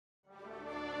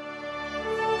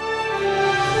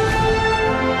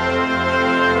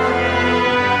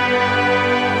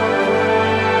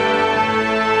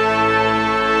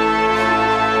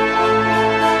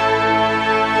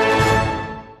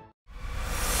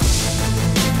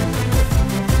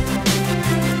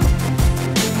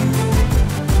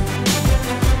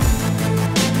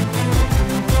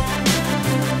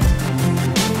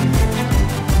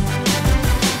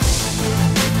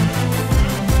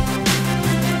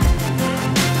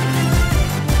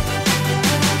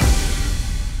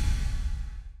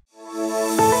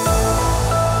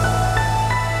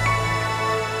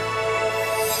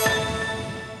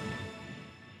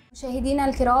مشاهدينا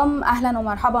الكرام، أهلا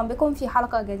ومرحبا بكم في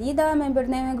حلقة جديدة من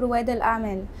برنامج رواد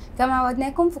الأعمال. كما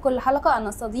عودناكم في كل حلقة أن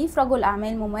نستضيف رجل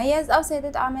أعمال مميز أو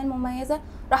سيدة أعمال مميزة.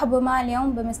 رحبوا معي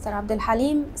اليوم بمستر عبد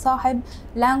الحليم صاحب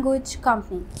Language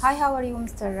Company. Hi, how are you,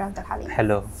 Mr. عبد الحليم?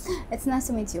 Hello. It's nice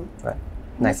to meet you.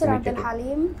 Nice to Mr. meet عبد you.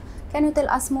 الحليم, can you tell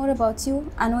us more about you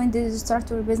and when did you start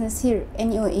your business here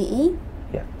in UAE?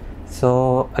 Yeah.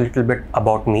 So a little bit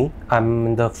about me. I'm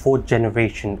in the fourth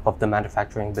generation of the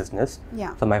manufacturing business.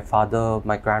 Yeah. So my father,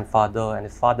 my grandfather, and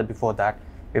his father before that,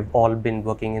 we've all been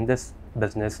working in this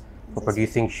business for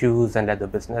producing shoes and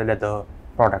leather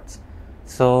products.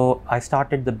 So I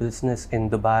started the business in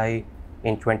Dubai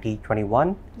in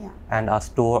 2021, and our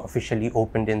store officially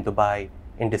opened in Dubai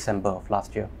in December of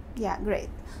last year. Yeah, great.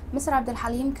 Mr. Abdul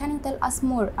Halim, can you tell us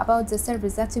more about the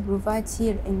service that you provide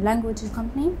here in Language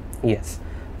Company? Yes.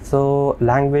 So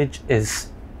Language is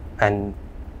a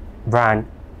brand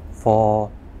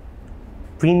for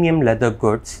premium leather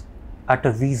goods at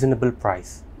a reasonable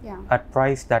price, at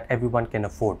price that everyone can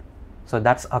afford. So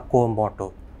that's our core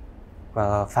motto,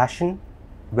 fashion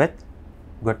with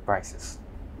good prices.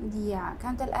 Yeah,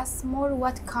 can you tell us more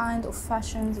what kind of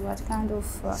fashions, what kind of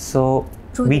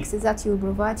products that you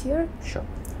provide here? Sure.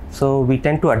 So we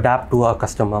tend to adapt to our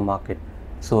customer market.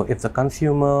 So if the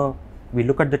consumer, we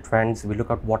look at the trends, we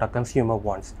look at what our consumer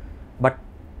wants, but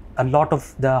a lot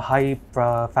of the high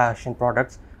fashion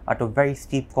products are at a very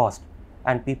steep cost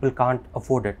and people can't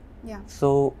afford it. Yeah.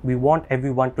 So we want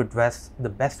everyone to dress the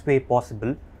best way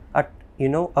possible at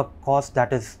a cost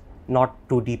that is not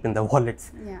too deep in the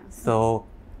wallets. Yeah. So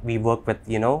we work with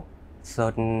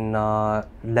certain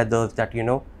leathers that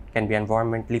can be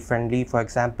environmentally friendly. For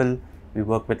example, we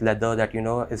work with leather that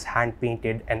is hand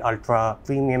painted and ultra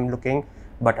premium looking,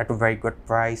 but at a very good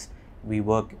price. We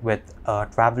work with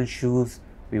travel shoes.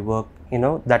 We work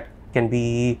that can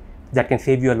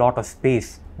save you a lot of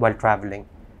space while traveling.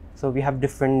 So we have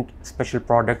different special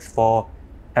products for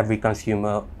every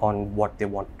consumer on what they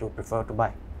want to prefer to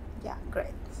buy. Yeah,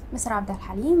 great. Mr. Abdul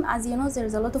Halim, as you know, there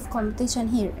is a lot of competition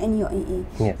here in UAE.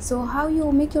 Yes. So how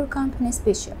you make your company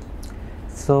special?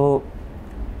 So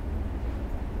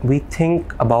we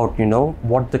think about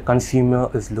what the consumer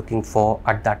is looking for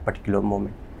at that particular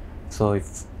moment. So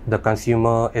if the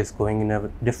consumer is going in a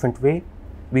different way,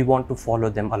 we want to follow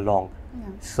them along. Yeah.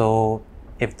 So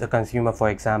if the consumer, for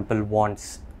example,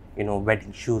 wants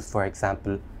wedding shoes, for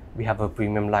example, we have a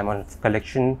premium line of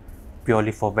collection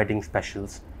purely for wedding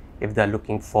specials. If they're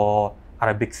looking for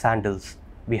Arabic sandals,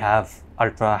 we have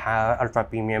ultra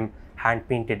premium hand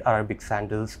painted Arabic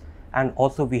sandals, and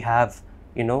also we have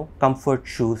comfort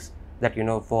shoes that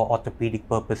for orthopedic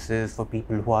purposes, for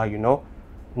people who are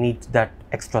need that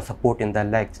extra support in their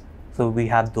legs. So we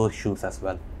have those shoes as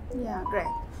well. Yeah, great.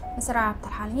 Mr.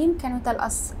 Abdul Halim, can you tell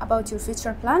us about your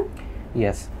future plan?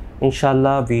 Yes,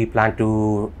 inshallah, we plan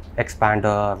to expand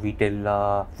our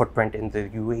retail footprint in the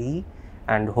UAE,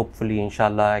 and hopefully,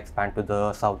 inshallah, expand to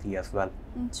the Saudi as well.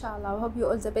 Inshallah, I hope you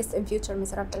all the best in future,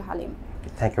 Mr. Abdul Halim.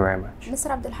 Thank you very much.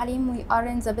 Mr. Abdul Halim, we are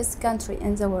in the best country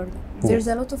in the world. There's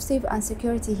a lot of safety and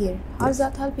security here. How does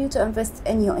that help you to invest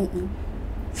in UAE?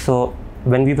 So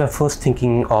when we were first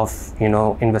thinking of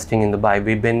investing in Dubai,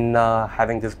 we've been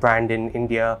having this brand in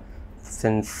India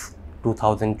since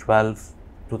 2012,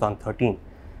 2013.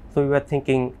 So we were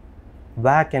thinking,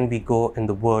 where can we go in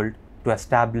the world to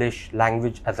establish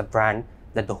Language as a brand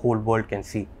that the whole world can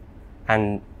see?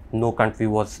 And no country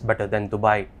was better than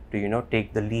Dubai to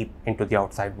take the leap into the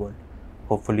outside world.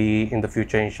 Hopefully in the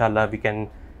future, inshallah, we can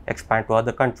expand to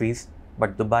other countries,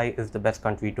 but Dubai is the best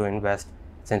country to invest,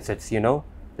 since it's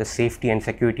the safety and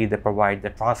security they provide, the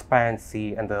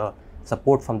transparency and the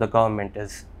support from the government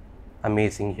is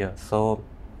amazing here. So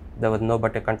there was no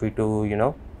better country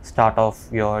to start off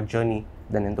your journey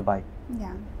than in Dubai.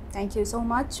 Yeah, thank you so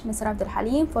much, Mr. Abdul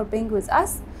Halim, for being with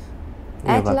us.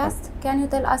 You're At welcome. last, can you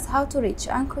tell us how to reach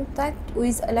and contact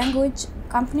with a Language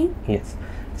Company? Yes.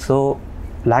 So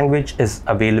Language is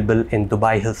available in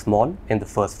Dubai Hills Mall in the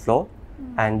first floor,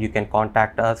 and you can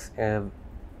contact us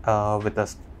with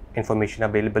us information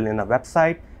available in our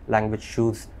website,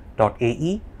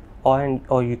 languageshoes.ae,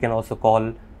 or you can also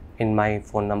call in my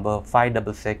phone number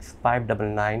 566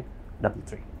 599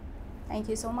 33. Thank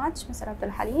you so much, Mr. عبد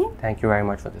الحليم. Thank you very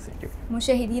much for this interview.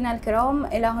 مشاهدينا الكرام،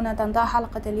 إلى هنا تنتهي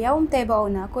حلقة اليوم.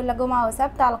 تابعونا كل جمعة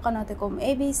وسبت على قناتكم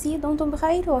ABC. دمتم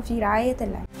بخير وفي رعاية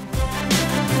الله.